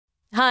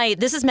Hi,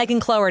 this is Megan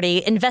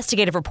Cloherty,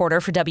 investigative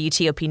reporter for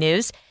WTOP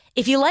News.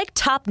 If you like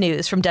top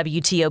news from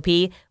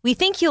WTOP, we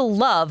think you'll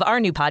love our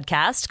new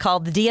podcast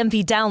called The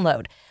DMV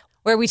Download,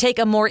 where we take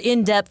a more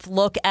in-depth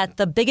look at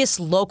the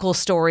biggest local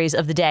stories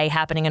of the day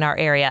happening in our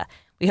area.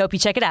 We hope you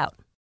check it out.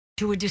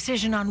 To a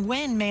decision on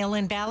when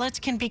mail-in ballots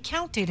can be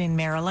counted in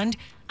Maryland,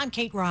 I'm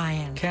Kate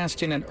Ryan.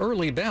 Casting an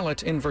early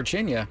ballot in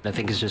Virginia. I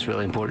think it's just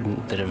really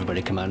important that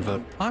everybody come out and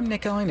vote. I'm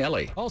Nick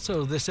Einelli.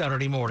 Also this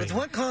Saturday morning. With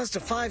what caused a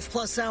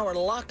 5+ hour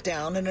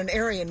lockdown in an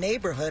area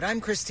neighborhood,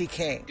 I'm Christy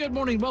King. Good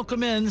morning.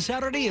 Welcome in.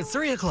 Saturday at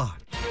 3 o'clock.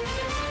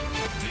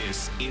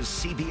 This is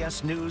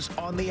CBS News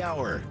on the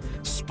Hour,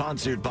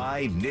 sponsored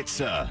by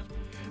NHTSA.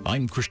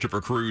 I'm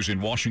Christopher Cruz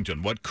in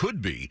Washington. What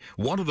could be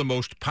one of the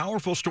most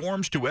powerful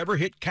storms to ever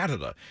hit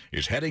Canada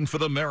is heading for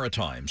the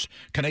Maritimes.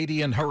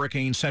 Canadian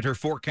Hurricane Center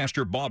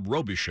forecaster Bob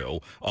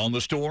Robichaud on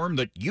the storm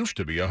that used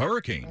to be a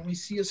hurricane. When we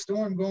see a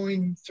storm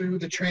going through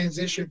the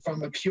transition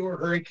from a pure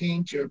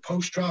hurricane to a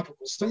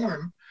post-tropical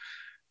storm,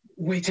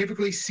 we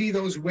typically see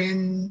those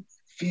wind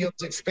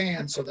fields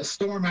expand, so the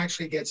storm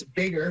actually gets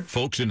bigger.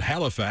 Folks in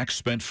Halifax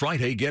spent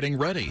Friday getting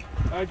ready.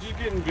 Just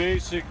getting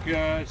basic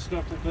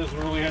stuff that doesn't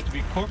really have to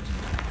be cooked.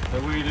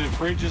 That way the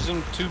fridge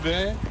isn't too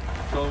bad.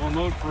 So if I'm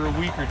out for a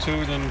week or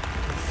two, then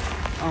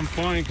I'm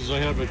fine because I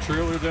have a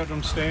trailer that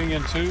I'm staying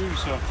in too,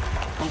 so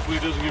hopefully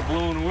it doesn't get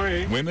blown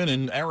away. Women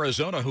in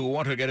Arizona who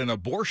want to get an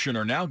abortion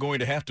are now going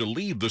to have to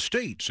leave the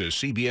state, says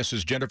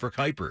CBS's Jennifer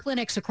Kuiper.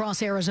 Clinics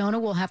across Arizona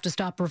will have to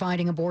stop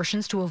providing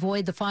abortions to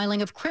avoid the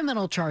filing of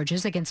criminal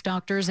charges against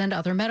doctors and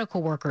other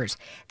medical workers.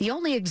 The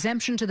only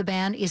exemption to the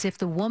ban is if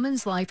the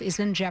woman's life is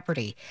in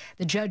jeopardy.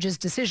 The judge's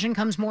decision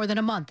comes more than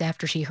a month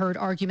after she heard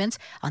arguments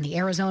on the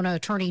Arizona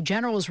Attorney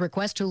General's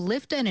request to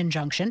lift an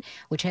injunction,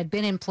 which had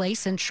been in place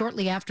since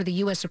shortly after the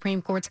U.S.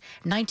 Supreme Court's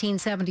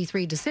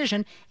 1973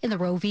 decision in the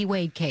Roe v.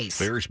 Wade case.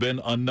 There's been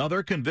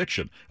another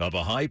conviction of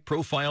a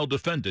high-profile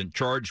defendant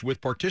charged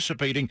with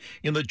participating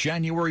in the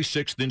January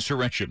 6th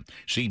insurrection.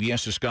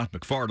 CBS's Scott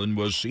McFarland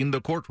was in the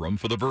courtroom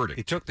for the verdict.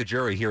 It took the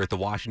jury here at the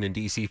Washington,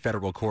 D.C.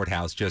 federal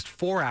courthouse just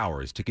 4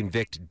 hours to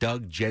convict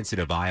Doug Jensen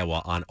of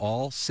Iowa on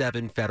all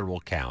 7 federal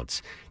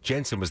counts.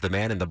 Jensen was the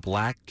man in the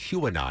black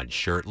QAnon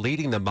shirt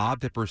leading the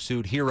mob that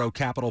pursued hero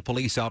Capitol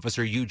Police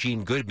Officer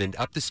Eugene Goodman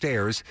up the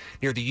stairs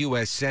near the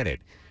U.S.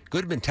 Senate.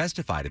 Goodman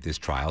testified at this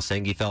trial,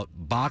 saying he felt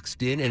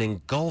boxed in and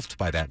engulfed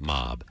by that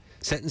mob.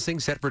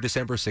 Sentencing set for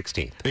December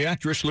 16th. The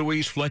actress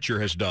Louise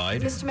Fletcher has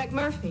died. Mr.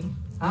 McMurphy.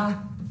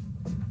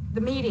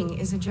 The meeting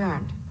is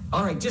adjourned.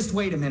 All right, just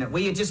wait a minute,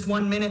 will you? Just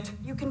 1 minute?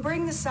 You can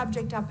bring the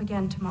subject up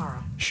again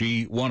tomorrow.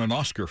 She won an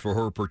Oscar for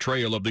her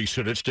portrayal of the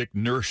sadistic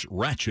Nurse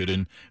Ratched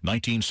in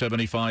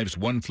 1975's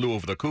One Flew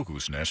Over the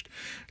Cuckoo's Nest.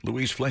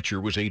 Louise Fletcher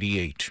was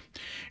 88.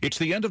 It's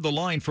the end of the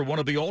line for one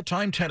of the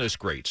all-time tennis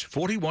greats.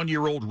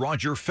 41-year-old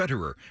Roger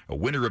Federer, a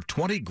winner of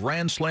 20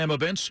 Grand Slam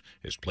events,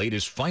 has played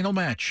his final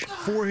match.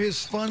 For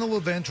his final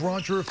event,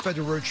 Roger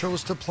Federer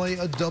chose to play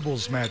a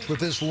doubles match with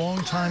his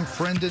longtime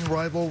friend and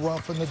rival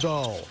Rafa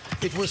Nadal.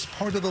 It was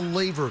part of the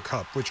Laver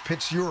Cup, which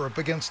pits Europe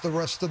against the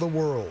rest of the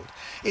world.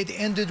 It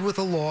ended with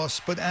a loss,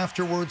 but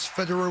afterwards,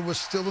 Federer was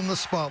still in the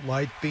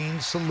spotlight, being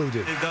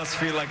saluted. It does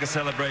feel like a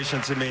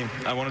celebration to me.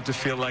 I wanted to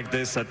feel like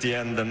this at the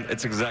end, and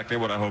it's exactly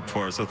what I hoped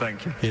for, so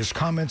thank you. His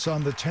comments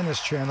on the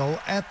Tennis Channel: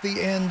 at the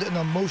end, an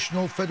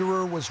emotional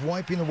Federer was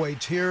wiping away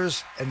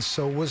tears, and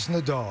so was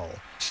Nadal.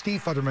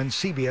 Steve Futterman,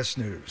 CBS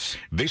News.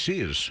 This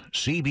is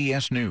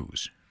CBS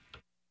News.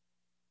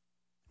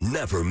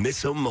 Never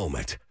miss a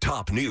moment.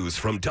 Top news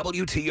from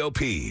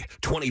WTOP,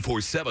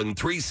 24/7,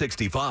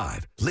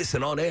 365.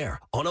 Listen on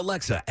air, on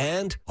Alexa,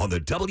 and on the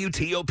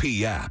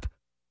WTOP app.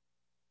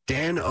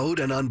 Dan owed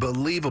an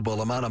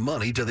unbelievable amount of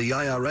money to the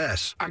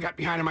IRS. I got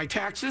behind on my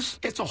taxes.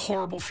 It's a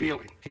horrible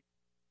feeling.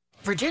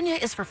 Virginia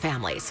is for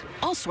families,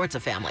 all sorts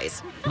of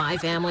families. My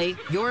family,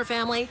 your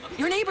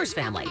neighbor's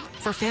family.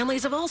 For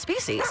families of all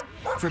species.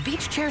 For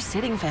beach chair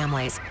sitting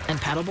families and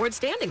paddleboard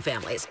standing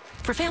families.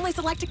 For families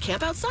that like to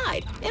camp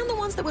outside and the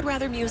ones that would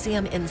rather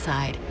museum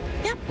inside.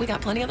 Yep, we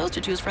got plenty of those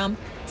to choose from.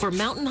 For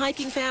mountain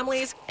hiking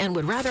families and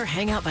would rather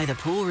hang out by the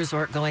pool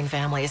resort going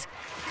families.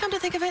 Come to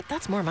think of it,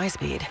 that's more my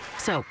speed.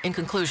 So, in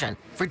conclusion,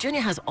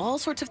 Virginia has all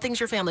sorts of things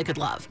your family could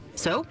love.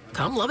 So,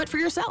 come love it for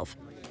yourself.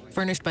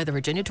 Furnished by the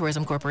Virginia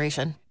Tourism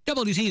Corporation.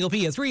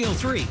 WTOP at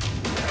 3:03.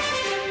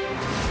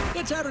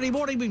 It's Saturday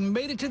morning. We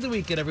made it to the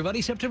weekend,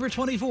 everybody. September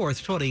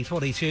 24th,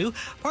 2022.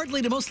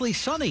 Partly to mostly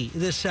sunny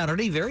this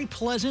Saturday. Very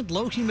pleasant,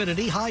 low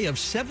humidity, high of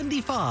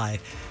 75.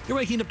 You're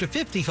waking up to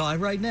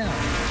 55 right now.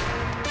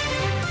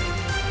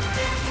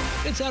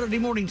 Good Saturday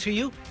morning to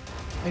you.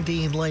 I'm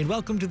Dean Lane.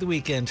 Welcome to the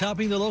weekend.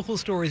 Topping the local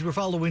stories we're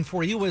following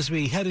for you as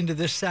we head into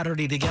this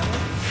Saturday together.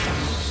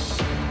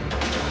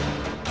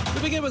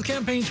 We begin with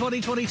Campaign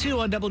 2022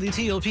 on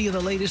WTOP, and the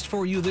latest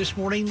for you this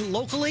morning.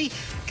 Locally,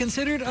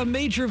 considered a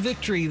major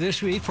victory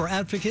this week for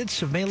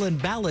advocates of mail-in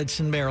ballots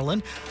in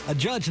Maryland. A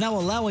judge now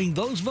allowing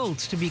those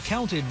votes to be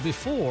counted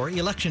before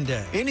Election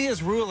Day. In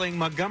his ruling,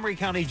 Montgomery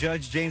County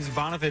Judge James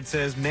Bonifant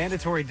says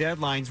mandatory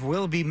deadlines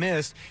will be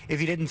missed if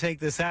he didn't take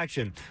this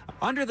action.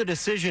 Under the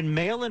decision,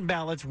 mail-in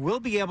ballots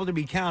will be able to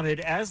be counted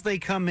as they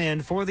come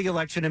in for the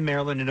election in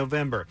Maryland in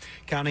November.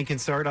 Counting can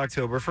start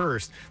October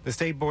 1st. The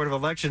State Board of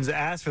Elections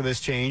asked for this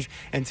change,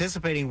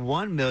 anticipating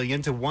 1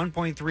 million to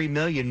 1.3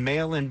 million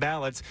mail-in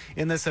ballots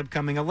in this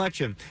upcoming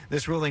election.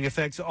 This ruling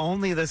affects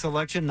only this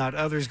election, not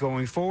others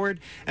going forward.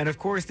 And of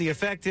course, the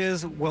effect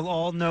is we'll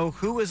all know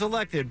who is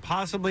elected,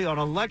 possibly on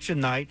election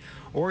night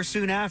or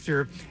soon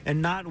after,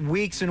 and not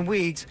weeks and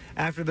weeks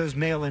after those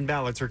mail-in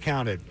ballots are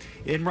counted.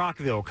 In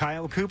Rockville,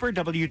 Kyle Cooper,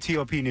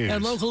 WTOP News.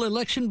 And local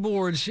election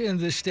boards in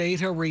the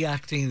state are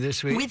reacting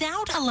this week.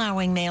 Without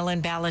allowing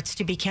mail-in ballots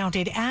to be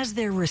counted as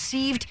they're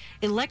received,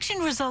 election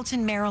results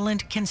in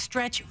Maryland can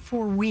stretch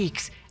for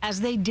weeks,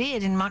 as they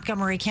did in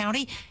Montgomery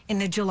County in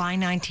the July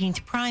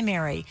 19th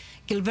primary.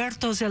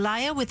 Gilberto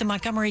Zelaya with the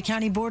Montgomery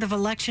County Board of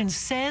Elections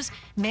says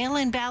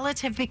mail-in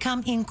ballots have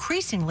become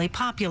increasingly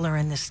popular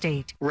in the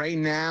state. Right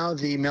now,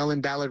 the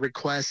mail-in ballot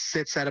request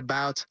sits at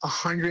about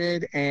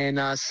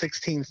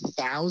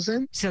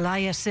 116,000.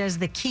 Zelaya says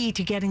the key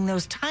to getting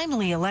those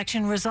timely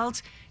election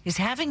results is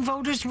having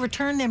voters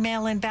return their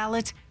mail-in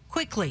ballots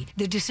quickly.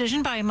 The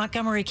decision by a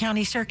Montgomery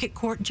County Circuit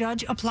Court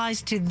judge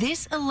applies to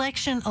this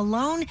election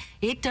alone.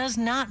 It does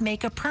not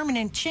make a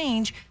permanent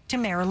change to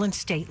Maryland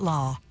state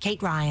law.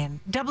 Kate Ryan,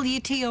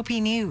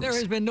 WTOP News. There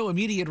has been no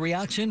immediate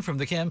reaction from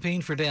the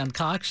campaign for Dan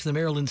Cox, the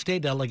Maryland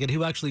state delegate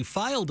who actually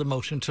filed a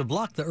motion to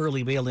block the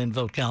early mail-in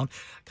vote count.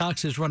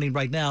 Cox is running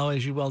right now,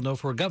 as you well know,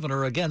 for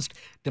governor against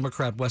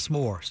Democrat Wes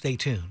Moore. Stay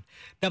tuned.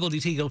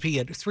 WTOP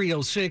at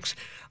 3:06.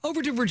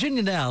 Over to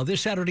Virginia now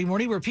this Saturday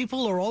morning, where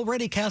people are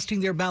already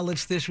casting their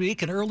ballots this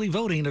week and early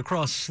voting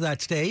across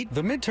that state.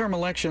 The midterm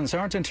elections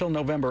aren't until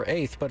November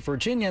 8th, but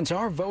Virginians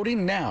are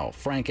voting now.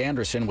 Frank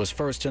Anderson was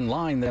first in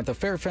line at the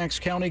Fairfax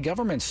County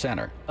Government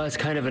Center. It's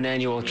kind of an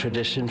annual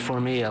tradition for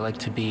me. I like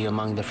to be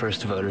among the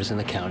first voters in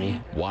the county.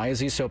 Why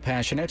is he so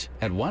passionate?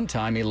 At one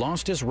time, he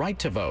lost his right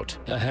to vote.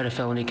 I had a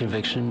felony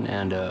conviction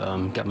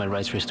and got my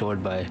rights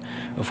restored by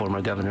a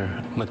former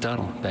Governor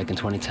McDonnell back in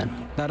 2010.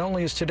 Not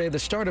only is today the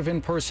start of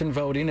in-person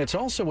voting, it's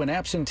also when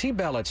absentee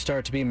ballots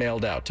start to be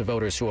mailed out to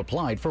voters who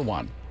applied for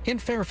one. In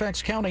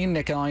Fairfax County,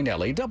 Nick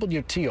Einelli,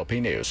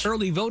 WTOP News.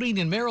 Early voting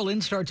in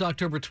Maryland starts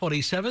October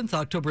 27th,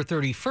 October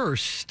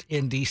 31st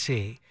in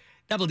D.C.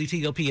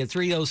 WTOP at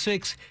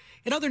 3:06.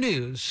 In other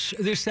news,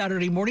 this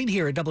Saturday morning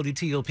here at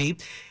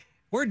WTOP,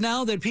 word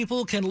now that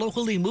people can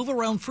locally move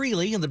around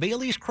freely in the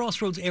Bailey's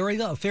Crossroads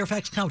area of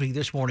Fairfax County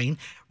this morning.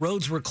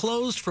 Roads were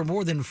closed for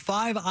more than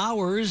 5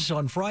 hours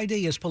on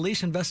Friday as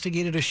police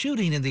investigated a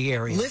shooting in the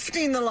area.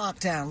 Lifting the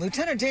lockdown,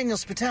 Lieutenant Daniel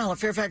Spital of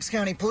Fairfax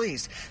County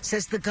Police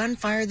says the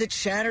gunfire that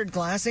shattered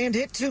glass and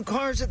hit 2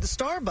 cars at the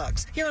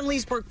Starbucks here on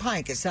Leesburg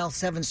Pike at South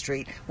 7th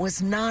Street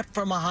was not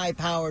from a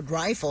high-powered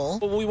rifle.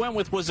 What we went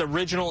with was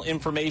original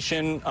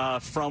information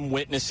from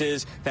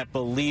witnesses that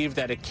believed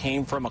that it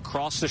came from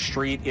across the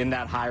street in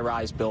that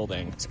high-rise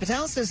building.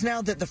 Spital says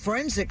now that the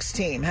forensics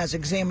team has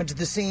examined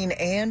the scene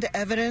and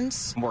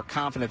evidence. We're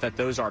confident that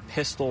those are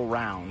pistol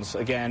rounds.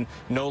 Again,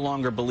 no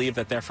longer believe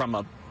that they're from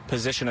a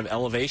position of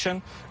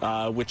elevation,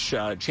 which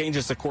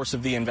changes the course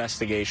of the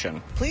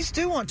investigation. Police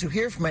do want to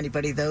hear from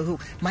anybody, though, who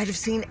might have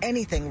seen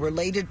anything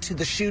related to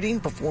the shooting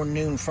before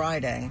noon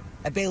Friday.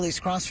 At Bailey's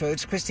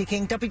Crossroads, Christy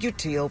King,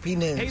 WTOP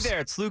News. Hey there,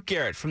 it's Luke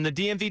Garrett from the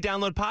DMV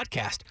Download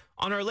Podcast.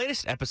 On our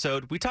latest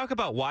episode, we talk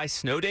about why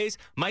snow days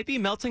might be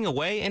melting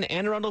away in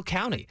Anne Arundel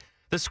County.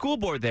 The school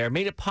board there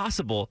made it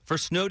possible for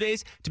snow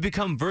days to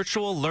become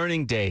virtual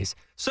learning days.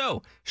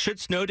 So, should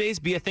snow days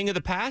be a thing of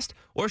the past,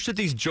 or should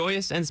these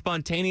joyous and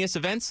spontaneous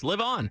events live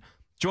on?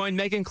 Join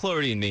Megan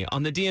Cloherty and me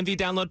on the DMV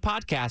Download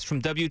Podcast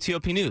from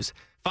WTOP News.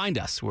 Find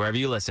us wherever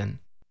you listen.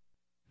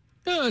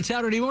 It's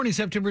Saturday morning,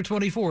 September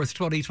 24th,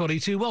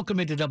 2022. Welcome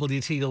into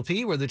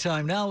WTOP, where the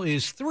time now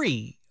is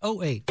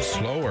 3:08.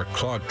 Slow or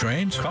clogged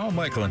drains? Call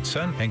Michael &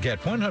 Son and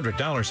get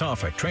 $100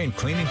 off at drain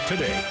cleaning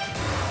today.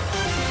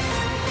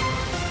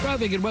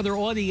 Traffic and weather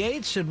on the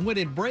 8s and when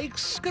it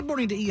breaks. Good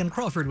morning to Ian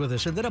Crawford with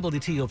us at the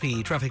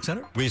WTOP Traffic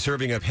Center. We're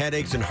serving up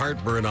headaches and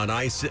heartburn on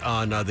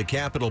the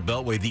Capitol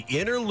Beltway. The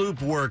inner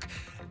loop work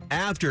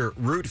after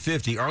Route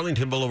 50,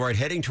 Arlington Boulevard,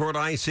 heading toward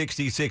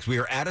I-66. We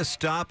are at a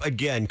stop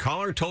again.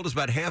 Caller told us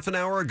about half an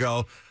hour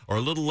ago, or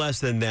a little less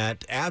than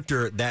that,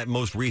 after that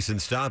most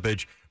recent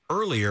stoppage,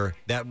 earlier,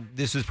 that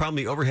this is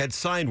probably overhead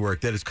sign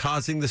work that is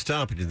causing the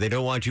stoppage. They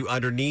don't want you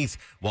underneath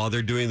while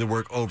they're doing the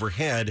work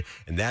overhead,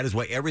 and that is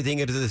why everything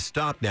is at a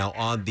stop now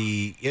on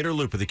the inner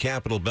loop of the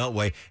Capitol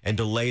Beltway, and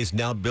delays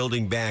now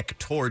building back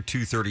toward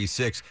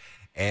 236.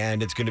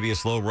 And it's going to be a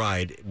slow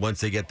ride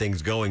once they get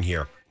things going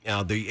here.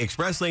 Now, the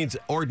express lanes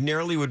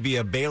ordinarily would be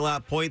a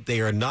bailout point.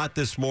 They are not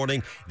this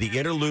morning. The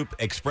Interloop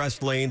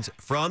express lanes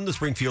from the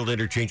Springfield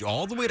interchange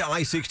all the way to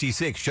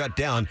I-66 shut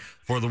down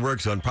for the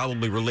work zone,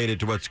 probably related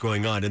to what's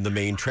going on in the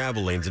main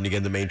travel lanes. And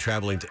again, the main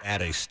travel lanes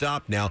at a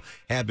stop now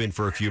have been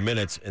for a few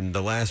minutes, and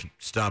the last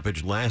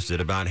stoppage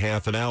lasted about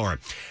half an hour.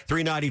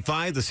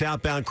 395, the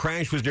southbound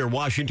crash was near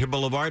Washington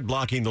Boulevard,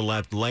 blocking the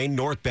left lane.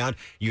 Northbound,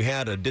 you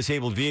had a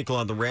disabled vehicle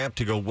on the ramp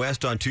to go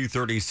west on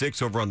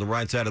 236 over on the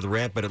right side of the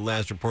ramp, but at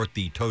last report,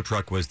 the tow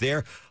truck was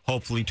there,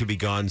 hopefully to be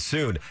gone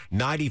soon.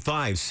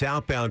 95,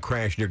 southbound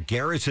crash near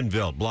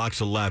Garrisonville, blocks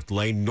the left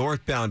lane.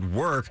 Northbound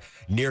work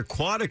near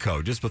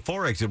Quantico, just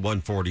before exit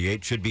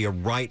 148, should be a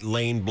right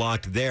lane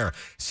blocked there.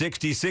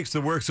 66,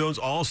 the work zone's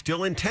all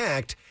still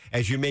intact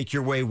as you make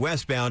your way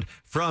westbound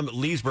from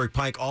Leesburg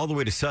Pike all the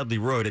way to Sudley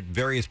Road. At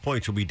various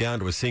points, you'll be down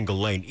to a single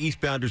lane.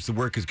 Eastbounders, the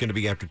work is going to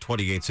be after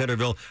 28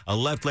 Centerville, a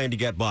left lane to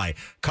get by.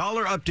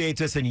 Caller updates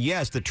us, and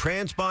yes, the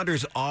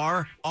transponders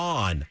are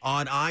on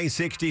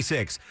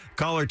I-66.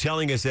 Caller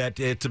telling us that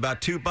it's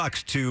about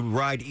 $2 to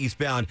ride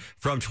eastbound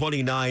from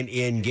 29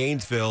 in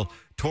Gainesville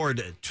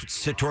toward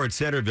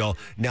Centerville.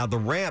 Now, the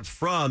ramp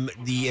from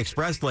the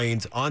express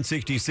lanes on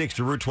 66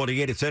 to Route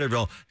 28 at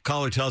Centerville,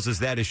 caller tells us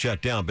that is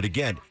shut down. But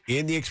again,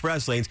 in the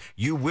express lanes,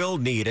 you will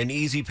need an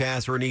Easy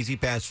Pass or an Easy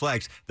Pass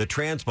Flex. The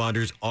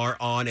transponders are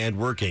on and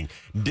working.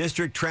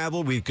 District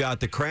travel, we've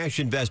got the crash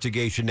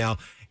investigation now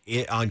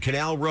on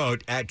Canal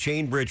Road at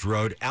Chain Bridge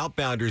Road.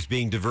 Outbounders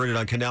being diverted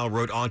on Canal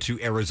Road onto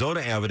Arizona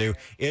Avenue.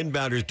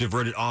 Inbounders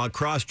diverted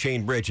across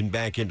Chain Bridge and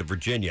back into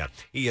Virginia.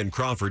 Ian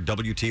Crawford,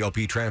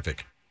 WTOP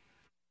Traffic.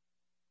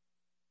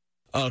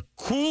 A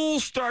cool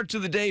start to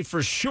the day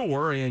for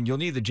sure, and you'll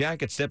need the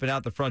jacket stepping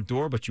out the front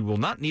door, but you will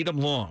not need them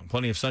long.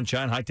 Plenty of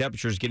sunshine, high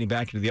temperatures getting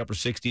back into the upper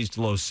 60s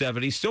to low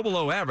 70s. Still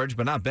below average,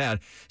 but not bad.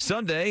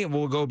 Sunday,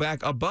 we'll go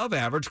back above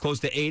average, close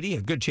to 80.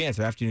 A good chance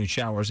of afternoon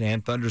showers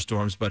and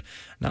thunderstorms, but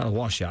not a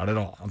washout at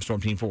all. I'm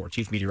Storm Team 4,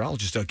 Chief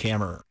Meteorologist Doug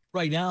Kammerer.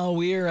 Right now,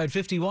 we're at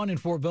 51 in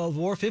Fort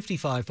Belvoir,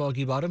 55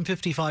 Foggy Bottom,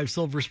 55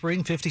 Silver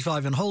Spring,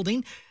 55 in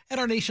Holding, at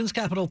our nation's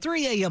capital,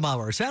 3 a.m.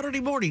 hour, Saturday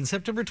morning,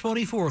 September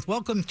 24th.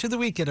 Welcome to the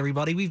weekend,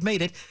 everybody. We've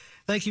made it.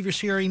 Thank you for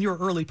sharing your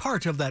early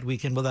part of that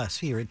weekend with us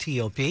here at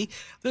TOP.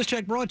 This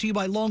check brought to you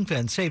by Long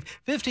Fence. Save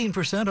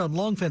 15% on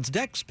Long Fence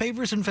decks,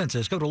 pavers, and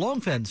fences. Go to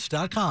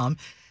longfence.com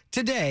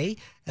today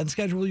and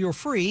schedule your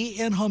free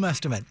in-home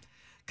estimate.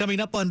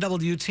 Coming up on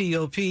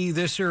WTOP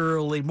this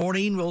early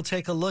morning, we'll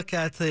take a look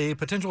at the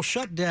potential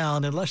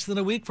shutdown in less than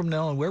a week from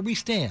now and where we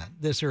stand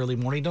this early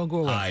morning. Don't go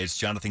away. Hi, it's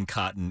Jonathan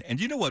Cotton. And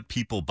you know what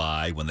people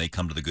buy when they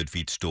come to the Good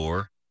Feet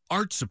store?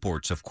 Art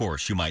supports, of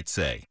course, you might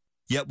say.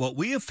 Yet what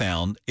we have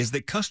found is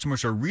that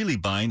customers are really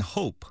buying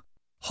hope.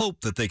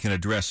 Hope that they can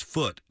address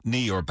foot,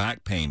 knee, or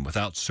back pain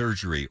without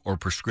surgery or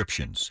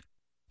prescriptions.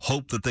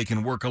 Hope that they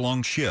can work a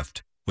long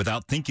shift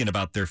without thinking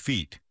about their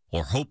feet.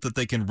 Or hope that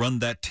they can run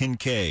that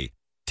 10K,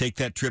 take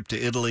that trip to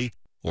Italy,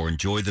 or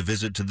enjoy the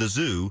visit to the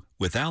zoo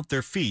without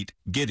their feet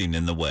getting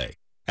in the way.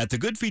 At the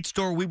Good Feet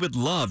store, we would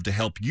love to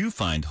help you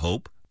find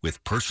hope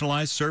with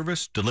personalized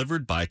service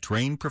delivered by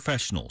trained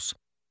professionals.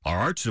 Our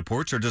arch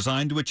supports are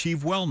designed to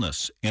achieve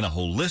wellness in a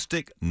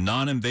holistic,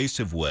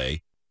 non-invasive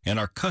way, and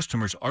our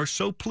customers are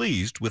so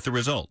pleased with the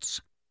results.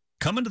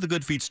 Come into the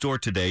Good Feet store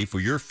today for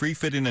your free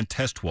fitting and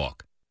test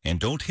walk, and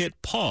don't hit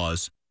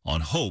pause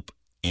on hope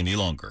any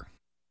longer.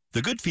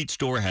 The Good Feet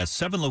store has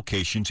 7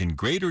 locations in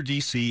Greater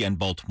D.C. and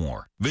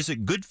Baltimore.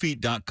 Visit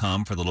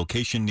goodfeet.com for the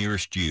location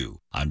nearest you.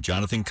 I'm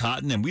Jonathan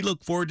Cotton, and we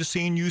look forward to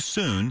seeing you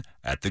soon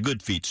at the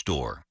Good Feet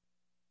store.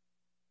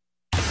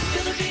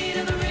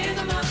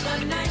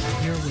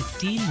 You're with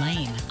Dean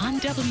Lane on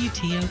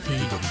WTOP.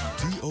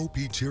 The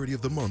WTOP Charity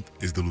of the Month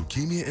is the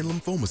Leukemia and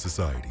Lymphoma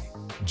Society.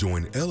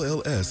 Join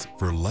LLS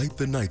for Light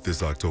the Night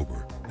this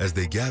October as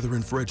they gather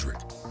in Frederick,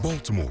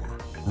 Baltimore,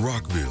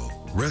 Rockville,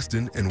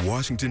 Reston, and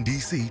Washington,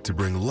 D.C. to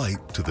bring light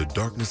to the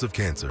darkness of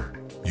cancer.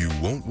 You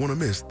won't want to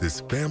miss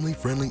this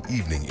family-friendly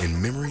evening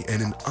in memory and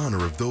in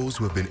honor of those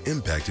who have been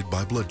impacted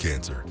by blood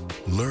cancer.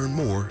 Learn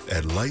more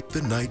at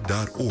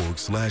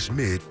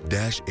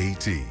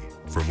lightthenight.org/mid-AT.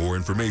 For more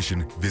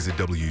information, visit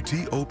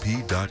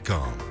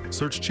WTOP.com.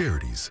 Search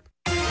charities.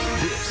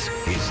 This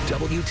is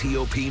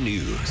WTOP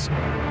News.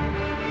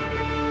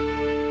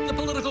 The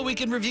Political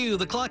Week in Review.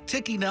 The clock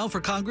ticking now for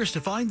Congress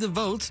to find the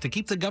votes to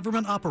keep the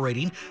government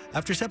operating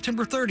after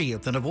September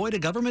 30th and avoid a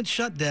government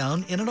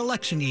shutdown in an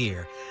election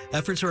year.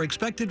 Efforts are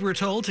expected, we're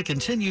told, to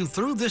continue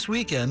through this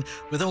weekend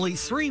with only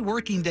 3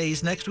 working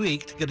days next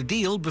week to get a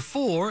deal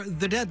before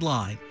the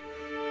deadline.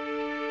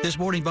 This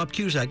morning, Bob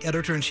Cusack,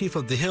 editor-in-chief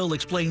of The Hill,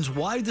 explains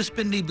why the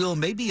spending bill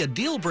may be a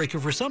deal breaker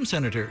for some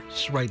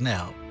senators right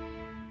now.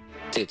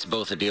 It's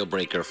both a deal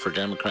breaker for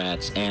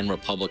Democrats and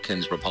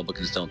Republicans.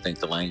 Republicans don't think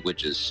the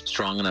language is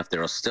strong enough.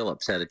 They're still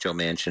upset at Joe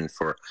Manchin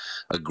for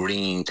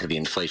agreeing to the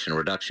Inflation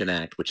Reduction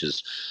Act, which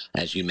is,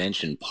 as you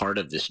mentioned, part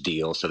of this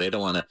deal. So they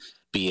don't want to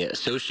be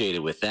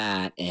associated with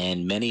that.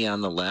 And many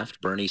on the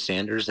left, Bernie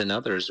Sanders and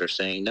others, are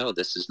saying, no,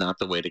 this is not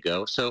the way to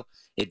go. So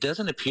it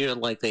doesn't appear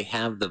like they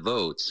have the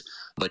votes.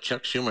 But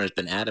Chuck Schumer has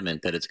been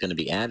adamant that it's going to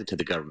be added to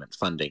the government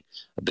funding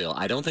bill.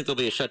 I don't think there'll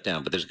be a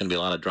shutdown, but there's going to be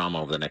a lot of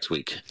drama over the next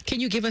week. Can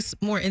you give us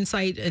more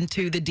insight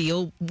into the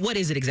deal? What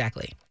is it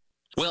exactly?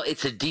 Well,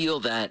 it's a deal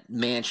that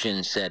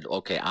Manchin said,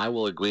 okay, I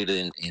will agree to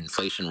the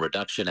Inflation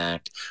Reduction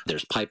Act.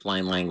 There's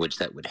pipeline language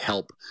that would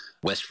help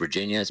West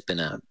Virginia. It's been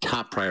a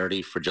top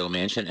priority for Joe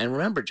Manchin. And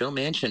remember, Joe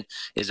Manchin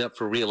is up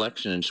for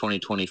re-election in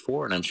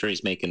 2024, and I'm sure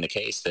he's making the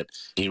case that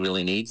he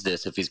really needs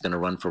this if he's going to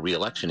run for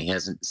re-election. He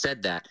hasn't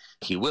said that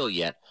he will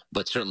yet,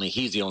 but certainly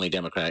he's the only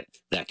Democrat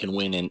that can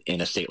win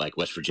in a state like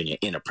West Virginia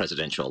in a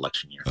presidential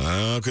election year.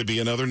 Could be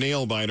another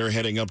nail-biter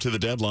heading up to the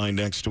deadline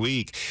next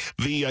week.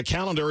 The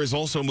calendar is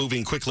also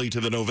moving quickly to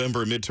the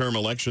November midterm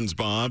elections,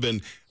 Bob,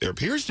 and there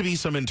appears to be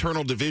some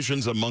internal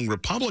divisions among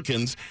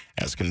Republicans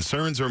as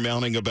concerns are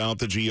mounting about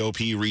the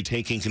GOP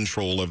retaking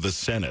control of the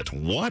Senate.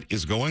 What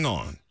is going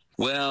on?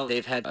 Well,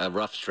 they've had a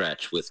rough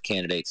stretch with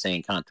candidates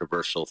saying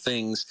controversial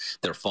things.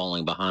 They're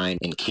falling behind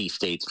in key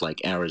states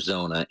like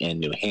Arizona and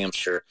New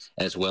Hampshire,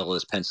 as well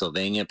as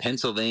Pennsylvania.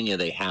 Pennsylvania,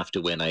 they have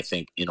to win, I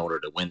think, in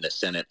order to win the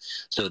Senate.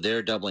 So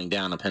they're doubling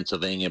down on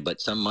Pennsylvania, but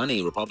some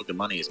money, Republican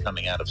money, is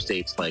coming out of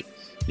states like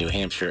New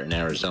Hampshire and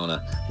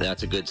Arizona.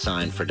 That's a good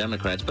sign for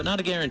Democrats, but not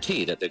a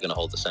guarantee that they're going to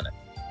hold the Senate.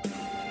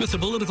 With the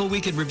Political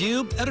Week in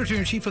Review,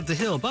 Editor-in-Chief of The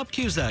Hill, Bob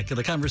Cusack, in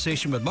a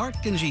conversation with Mark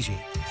and Gigi.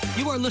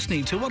 You are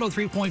listening to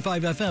 103.5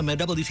 FM at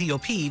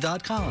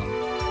WTOP.com.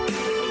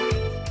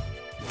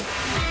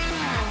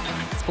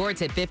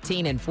 Sports at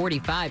 15 and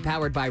 45,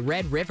 powered by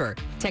Red River.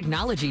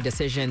 Technology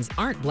decisions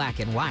aren't black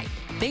and white.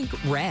 Think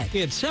red.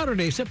 It's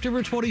Saturday,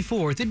 September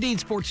 24th. Indeed,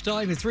 sports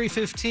time at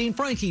 3:15.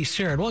 Frankie's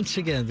turn once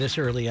again this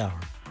early hour.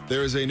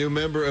 There is a new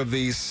member of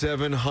the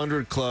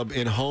 700 Club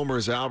in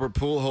homers, Albert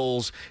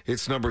Pujols.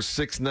 It's number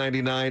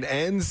 699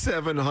 and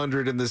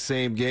 700 in the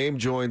same game.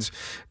 Joins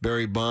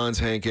Barry Bonds,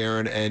 Hank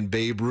Aaron, and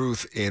Babe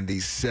Ruth in the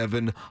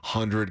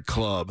 700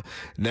 Club.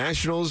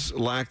 Nationals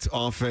lacked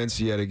offense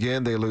yet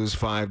again. They lose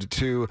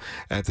 5-2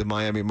 at the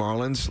Miami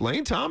Marlins.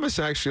 Lane Thomas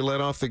actually led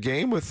off the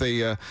game with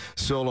a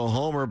solo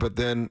homer, but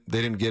then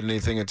they didn't get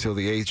anything until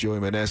the 8th. Joey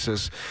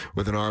Meneses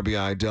with an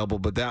RBI double.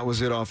 But that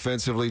was it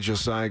offensively.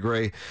 Josiah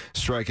Gray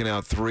striking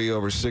out 3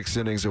 over 6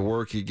 innings of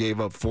work. He gave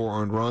up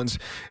 4 earned runs.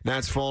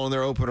 Nats fall in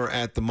their opener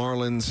at the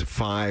Marlins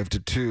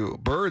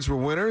 5-2. Birds were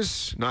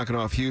winners, knocking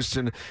off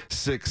Houston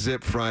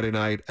 6-0 Friday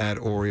night at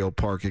Oriole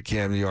Park at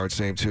Camden Yards.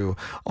 Same 2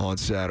 on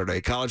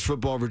Saturday. College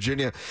football,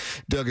 Virginia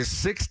dug a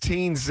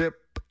 16-0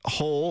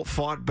 hole,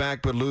 fought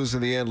back but lose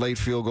in the end. Late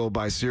field goal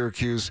by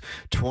Syracuse,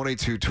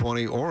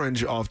 22-20.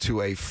 Orange off to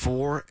a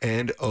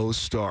 4-0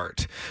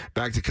 start.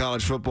 Back to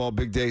college football.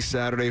 Big day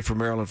Saturday for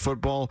Maryland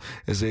football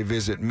as they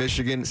visit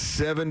Michigan.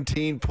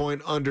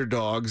 17-point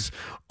underdogs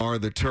are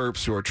the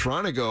Terps, who are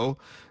trying to go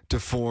to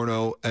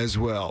 4-0 as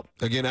well.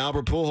 Again,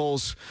 Albert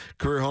Pujols,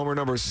 career homer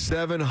number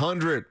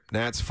 700.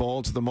 Nats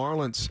fall to the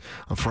Marlins.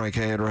 I'm Frank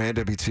Hanrahan,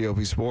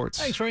 WTOP Sports.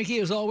 Thanks, Frankie.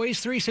 As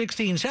always,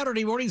 3:16,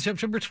 Saturday morning,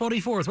 September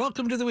 24th.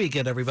 Welcome to the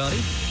weekend, everybody.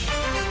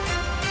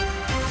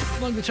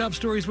 Among the top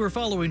stories we're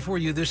following for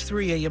you this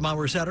 3 a.m.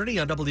 hour Saturday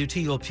on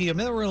WTOP, a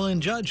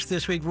Maryland judge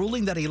this week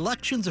ruling that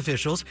elections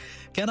officials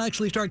can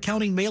actually start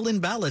counting mail-in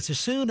ballots as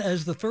soon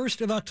as the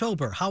 1st of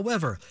October.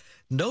 However,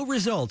 no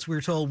results, we're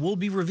told, will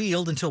be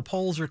revealed until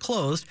polls are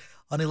closed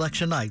on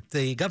election night.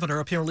 The governor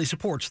apparently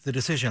supports the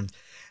decision.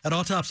 An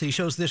autopsy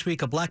shows this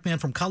week a black man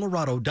from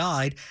Colorado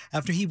died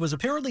after he was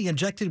apparently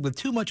injected with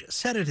too much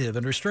sedative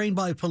and restrained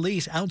by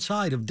police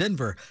outside of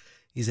Denver.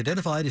 He's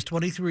identified as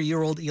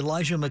 23-year-old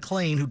Elijah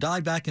McClain, who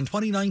died back in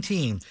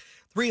 2019.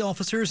 3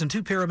 officers and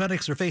 2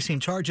 paramedics are facing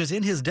charges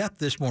in his death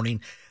this morning.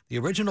 The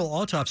original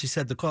autopsy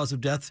said the cause of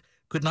death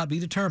could not be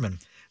determined.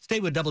 Stay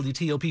with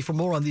WTOP for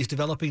more on these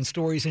developing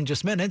stories in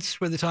just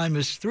minutes, where the time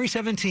is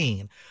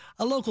 3:17.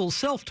 A local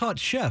self-taught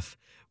chef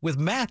with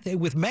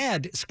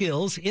mad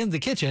skills in the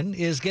kitchen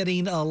is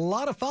getting a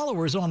lot of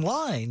followers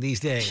online these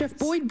days. Chef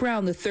Boyd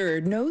Brown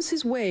III knows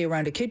his way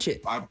around a kitchen.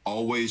 I've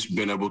always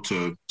been able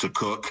to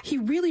cook. He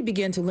really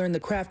began to learn the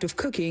craft of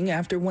cooking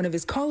after one of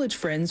his college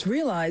friends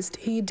realized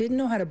he didn't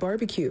know how to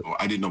barbecue.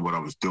 I didn't know what I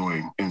was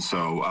doing, and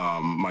so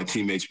my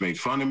teammates made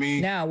fun of me.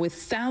 Now, with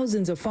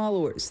thousands of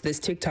followers, this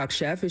TikTok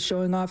chef is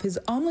showing off his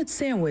omelet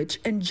sandwich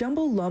and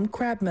jumbo lump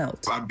crab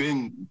melt. I've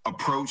been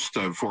approached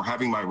for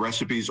having my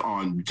recipes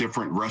on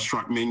different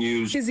restaurant menus.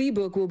 His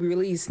ebook will be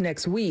released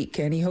next week,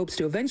 and he hopes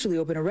to eventually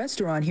open a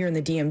restaurant here in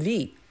the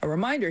DMV. A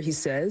reminder, he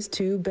says,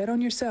 to bet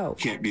on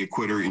yourself. You can't be a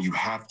quitter, and you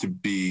have to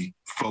be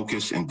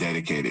focused and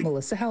dedicated.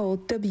 Melissa Howell,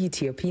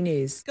 WTOP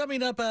News.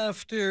 Coming up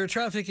after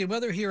traffic and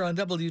weather here on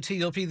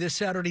WTOP this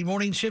Saturday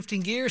morning,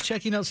 shifting gears,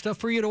 checking out stuff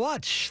for you to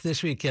watch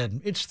this weekend.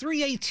 It's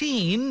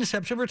 3:18,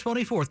 September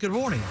 24th. Good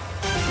morning.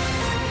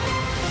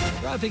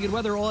 Traffic and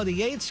weather on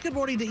the 8th. Good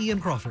morning to Ian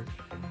Crawford.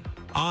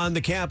 On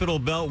the Capitol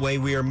Beltway,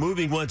 we are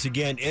moving once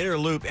again inner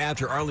loop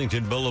after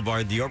Arlington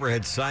Boulevard. The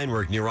overhead sign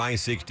work near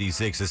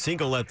I-66. A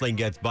single left lane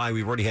gets by.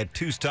 We've already had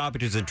 2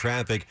 stoppages in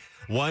traffic.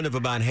 one of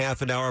about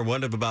half an hour,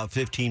 one of about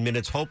 15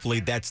 minutes. Hopefully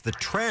that's the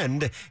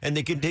trend, and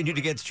they continue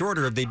to get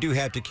shorter if they do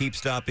have to keep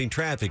stopping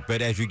traffic.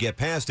 But as you get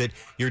past it,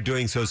 you're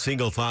doing so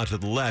single file to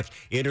the left.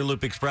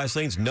 Interloop Express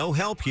lanes, no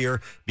help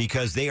here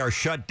because they are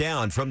shut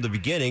down from the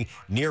beginning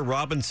near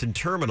Robinson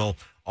Terminal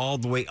all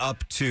the way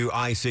up to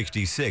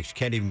I-66.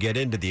 Can't even get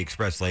into the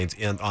express lanes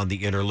on the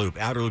inner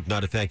loop. Outer loop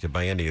not affected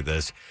by any of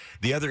this.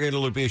 The other inner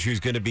loop issue is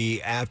going to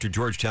be after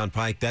Georgetown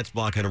Pike. That's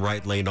blocking a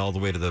right lane all the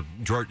way to up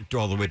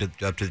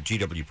to the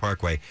GW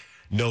Parkway.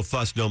 No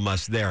fuss, no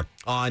muss there.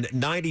 On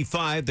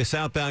 95, the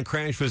southbound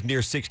crash was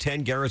near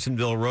 610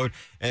 Garrisonville Road,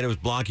 and it was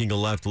blocking a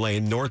left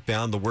lane.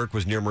 Northbound, the work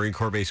was near Marine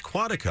Corps Base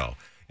Quantico.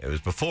 It was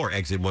before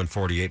exit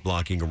 148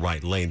 blocking a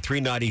right lane.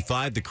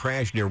 395, the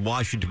crash near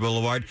Washington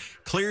Boulevard,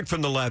 cleared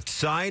from the left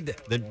side.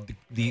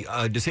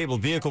 The disabled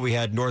vehicle we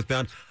had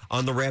northbound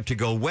on the ramp to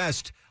go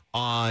west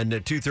on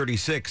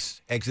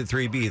 236, exit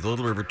 3B, the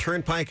Little River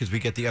Turnpike. As we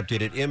get the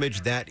updated image,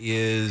 that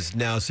is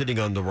now sitting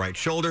on the right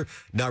shoulder.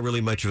 Not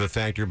really much of a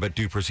factor, but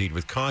do proceed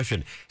with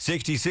caution.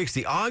 66,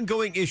 the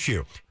ongoing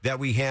issue that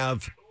we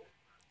have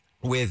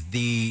with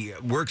the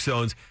work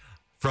zones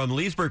from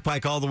Leesburg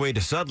Pike all the way to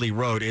Sudley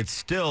Road. It's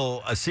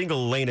still a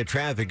single lane of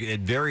traffic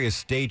at various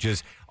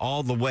stages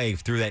all the way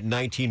through that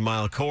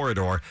 19-mile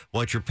corridor.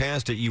 Once you're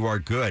past it, you are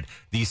good.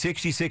 The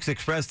 66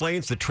 express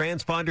lanes, the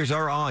transponders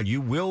are on.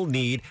 You will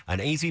need an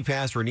Easy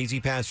Pass or an Easy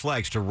Pass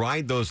Flex to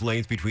ride those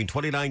lanes between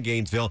 29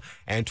 Gainesville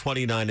and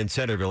 29 in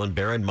Centerville. And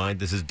bear in mind,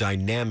 this is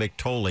dynamic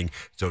tolling,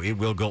 so it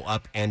will go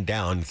up and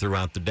down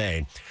throughout the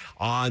day.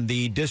 On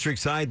the district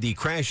side, the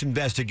crash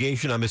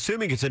investigation, I'm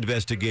assuming it's an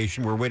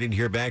investigation. We're waiting to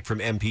hear back from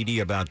MPD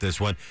about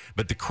this one.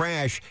 But the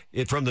crash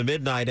from the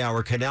midnight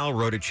hour, Canal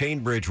Road to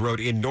Chainbridge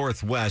Road in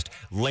Northwest,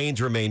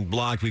 lanes remain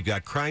blocked. We've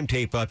got crime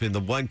tape up in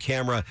the one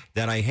camera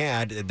that I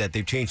had that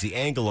they've changed the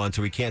angle on,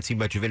 so we can't see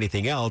much of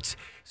anything else.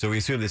 So we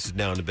assume this is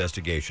now an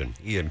investigation.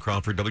 Ian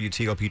Crawford,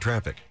 WTOP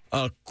Traffic.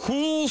 A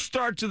cool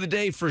start to the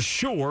day for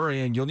sure,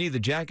 and you'll need the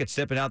jacket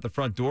stepping out the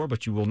front door,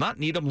 but you will not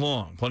need them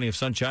long. Plenty of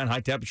sunshine, high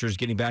temperatures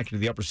getting back into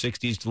the upper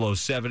 60s to low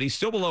 70s.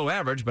 Still below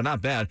average, but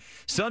not bad.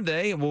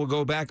 Sunday, we'll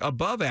go back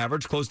above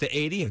average, close to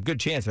 80. A good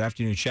chance of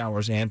afternoon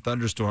showers and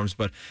thunderstorms,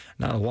 but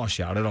not a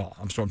washout at all.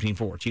 I'm Storm Team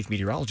 4, Chief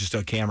Meteorologist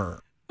Doug Kammerer.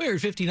 We're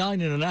at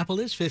 59 in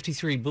Annapolis,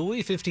 53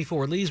 Bowie,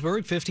 54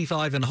 Leesburg,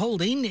 55 in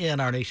Holding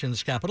in our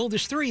nation's capital.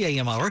 This 3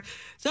 a.m. hour,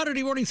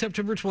 Saturday morning,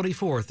 September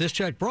 24th. This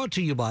check brought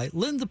to you by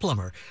Lynn the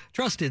Plumber.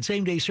 Trusted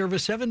same-day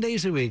service 7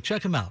 days a week.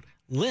 Check him out.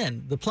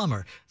 Lynn the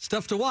Plumber.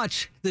 Stuff to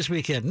watch this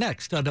weekend.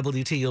 Next on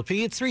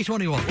WTOP, it's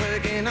 321.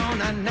 Working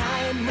on a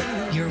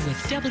night. You're with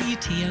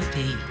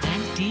WTOP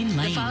and Dean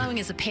Lane. The following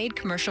is a paid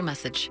commercial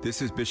message.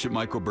 This is Bishop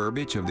Michael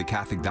Burbidge of the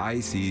Catholic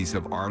Diocese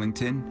of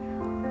Arlington.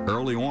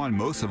 Early on,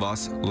 most of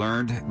us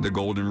learned the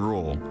golden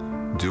rule.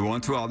 Do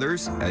unto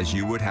others as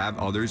you would have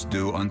others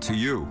do unto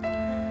you.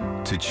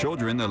 To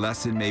children, the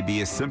lesson may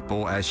be as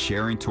simple as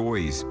sharing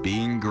toys,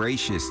 being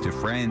gracious to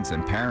friends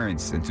and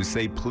parents, and to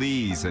say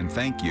please and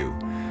thank you.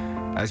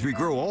 As we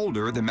grow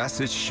older, the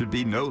message should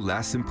be no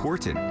less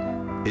important.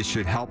 It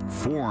should help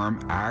form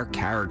our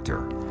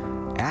character.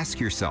 Ask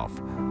yourself,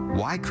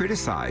 why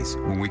criticize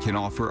when we can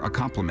offer a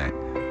compliment?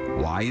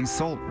 Why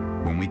insult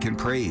when we can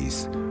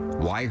praise?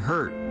 Why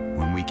hurt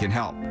when we can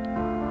help?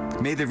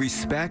 May the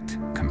respect,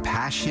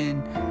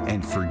 compassion,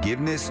 and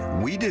forgiveness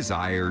we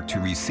desire to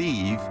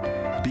receive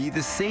be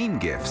the same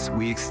gifts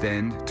we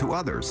extend to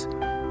others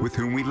with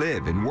whom we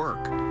live and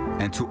work,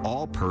 and to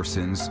all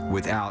persons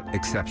without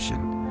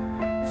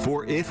exception.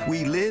 For if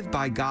we live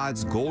by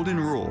God's golden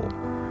rule,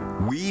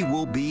 we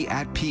will be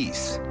at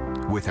peace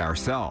with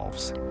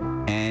ourselves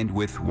and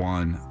with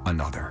one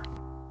another.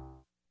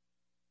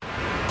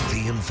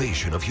 The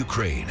invasion of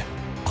Ukraine.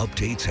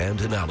 Updates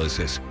and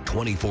analysis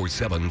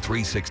 24/7,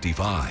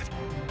 365.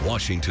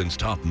 Washington's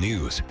top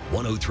news,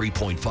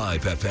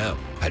 103.5 FM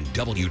and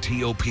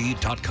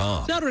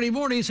WTOP.com. Saturday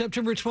morning,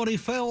 September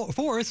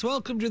 24th.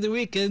 Welcome to the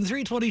weekend,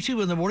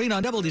 3:22 in the morning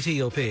on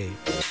WTOP.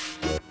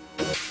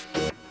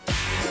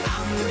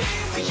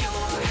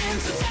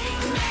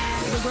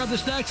 Grab the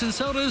snacks and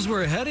sodas.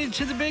 We're headed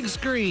to the big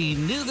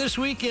screen. New this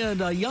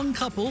weekend, a young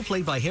couple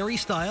played by Harry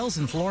Styles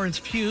and Florence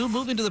Pugh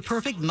move into the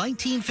perfect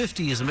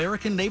 1950s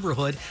American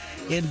neighborhood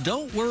in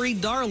Don't Worry,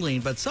 Darling.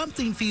 But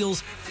something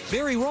feels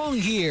very wrong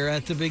here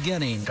at the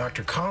beginning.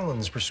 Dr.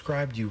 Collins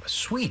prescribed you a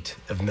suite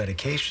of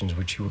medications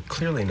which you were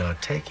clearly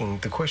not taking.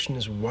 The question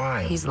is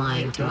why? He's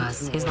lying to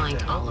us. He's lying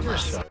to all of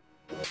us.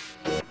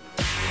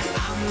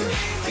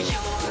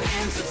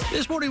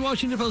 This morning,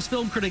 Washington Post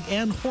film critic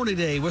Ann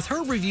Hornaday with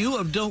her review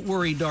of Don't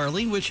Worry,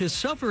 Darling, which has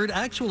suffered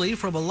actually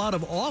from a lot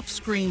of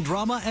off-screen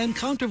drama and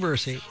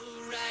controversy.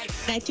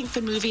 I think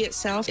the movie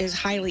itself is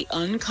highly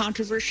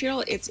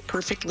uncontroversial. It's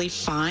perfectly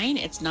fine.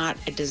 It's not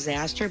a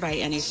disaster by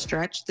any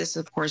stretch. This,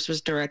 of course,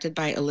 was directed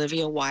by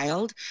Olivia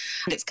Wilde.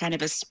 It's kind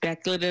of a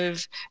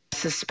speculative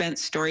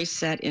suspense story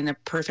set in a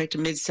perfect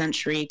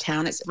mid-century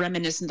town. It's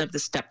reminiscent of The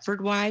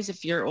Stepford Wives,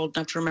 if you're old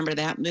enough to remember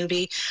that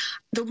movie.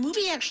 The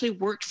movie actually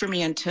worked for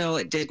me until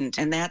it didn't,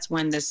 and that's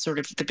when this sort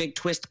of the big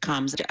twist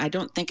comes. I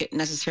don't think it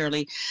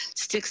necessarily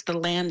sticks the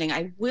landing.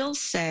 I will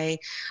say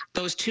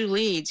those two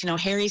leads,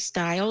 Harry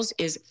Styles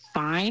is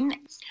fine.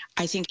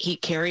 I think he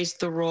carries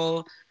the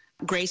role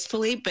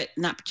gracefully, but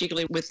not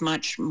particularly with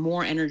much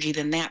more energy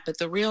than that. But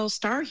the real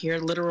star here,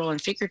 literal and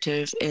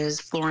figurative, is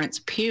Florence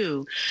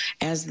Pugh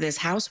as this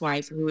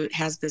housewife who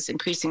has this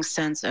increasing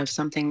sense of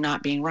something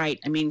not being right.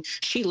 I mean,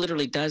 she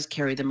literally does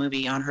carry the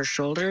movie on her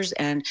shoulders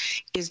and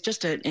is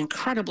just an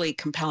incredibly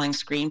compelling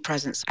screen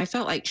presence. I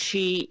felt like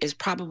she is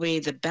probably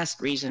the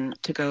best reason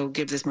to go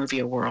give this movie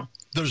a whirl.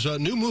 There's a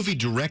new movie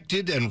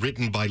directed and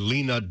written by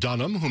Lena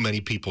Dunham, who many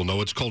people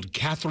know. It's called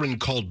Catherine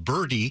Called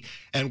Birdie,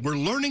 and we're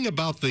learning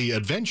about the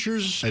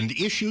adventures and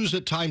issues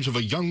at times of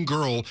a young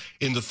girl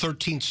in the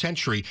 13th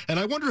century. And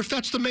I wonder if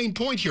that's the main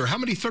point here. How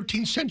many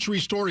 13th century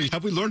stories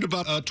have we learned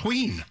about a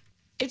tween?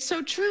 It's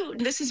so true.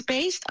 This is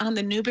based on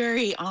the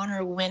Newbery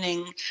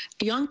Honor-winning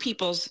young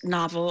people's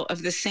novel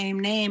of the same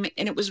name,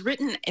 and it was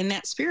written in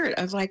that spirit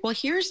of like, well,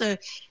 here's a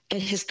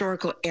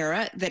historical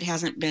era that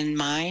hasn't been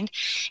mined.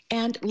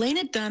 And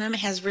Lena Dunham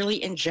has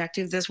really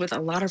injected this with a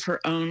lot of her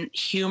own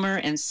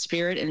humor and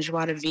spirit and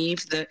joie de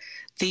vivre.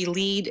 The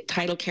lead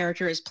title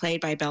character is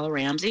played by Bella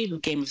Ramsey, who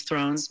Game of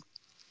Thrones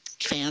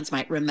fans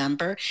might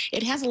remember.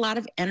 It has a lot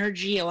of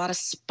energy, a lot of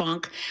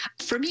spunk.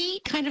 For me,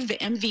 kind of the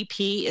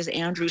MVP is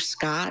Andrew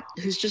Scott,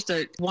 who's just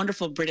a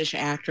wonderful British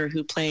actor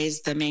who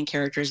plays the main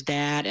character's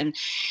dad. And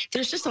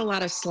there's just a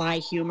lot of sly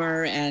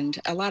humor and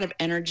a lot of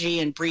energy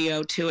and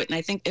brio to it. And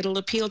I think it'll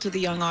appeal to the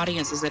young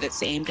audiences that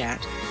it's aimed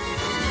at.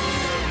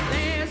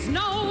 There's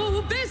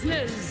no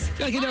business.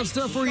 Checking out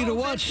stuff for you to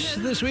watch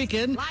this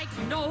weekend.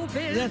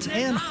 That's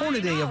Ann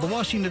Hornaday of the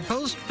Washington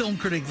Post, film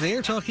critic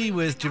there, talking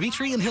with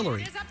Dimitri and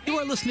Hillary. You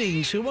are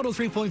listening to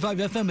 103.5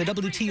 FM at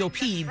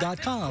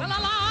WTOP.com.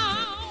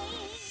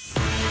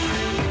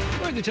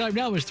 The time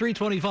now is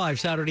 3:25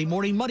 Saturday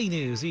morning money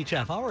news each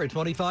half hour at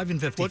 25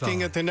 and 55.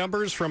 Looking at the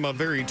numbers from a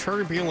very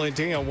turbulent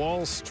day on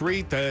Wall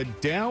Street, the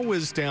Dow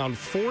was down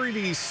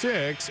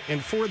 46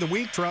 and for the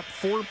week dropped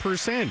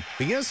 4%.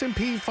 The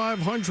S&P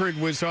 500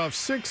 was off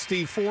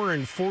 64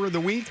 and for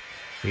the week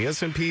the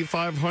S&P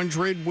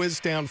 500 was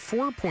down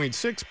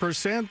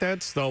 4.6%.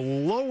 That's the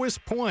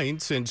lowest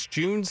point since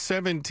June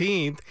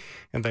 17th.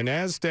 And the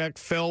NASDAQ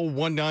fell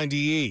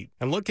 198.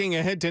 And looking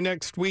ahead to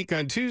next week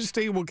on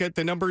Tuesday, we'll get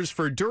the numbers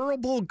for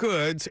durable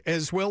goods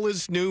as well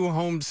as new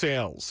home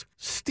sales.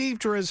 Steve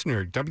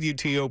Dresner,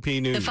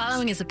 WTOP News. The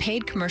following is a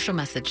paid commercial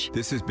message.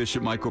 This is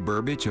Bishop Michael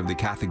Burbidge of the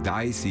Catholic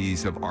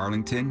Diocese of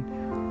Arlington.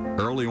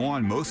 Early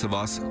on, most of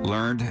us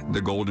learned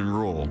the Golden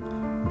Rule.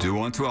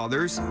 Do unto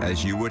others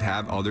as you would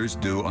have others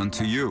do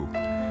unto you.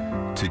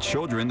 To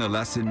children, the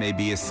lesson may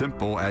be as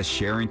simple as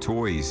sharing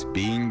toys,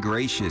 being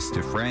gracious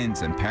to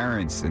friends and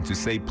parents, and to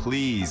say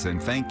please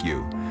and thank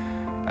you.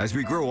 As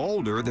we grow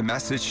older, the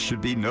message should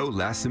be no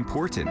less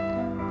important.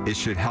 It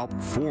should help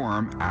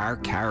form our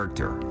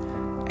character.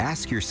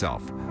 Ask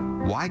yourself,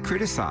 why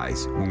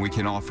criticize when we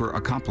can offer a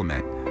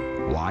compliment?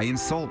 Why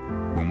insult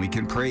when we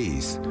can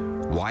praise?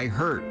 Why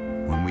hurt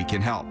when we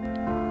can help?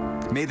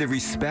 May the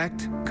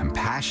respect,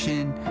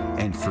 compassion,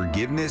 and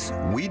forgiveness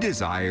we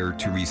desire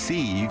to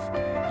receive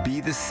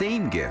be the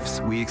same gifts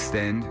we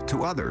extend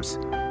to others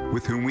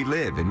with whom we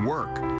live and work.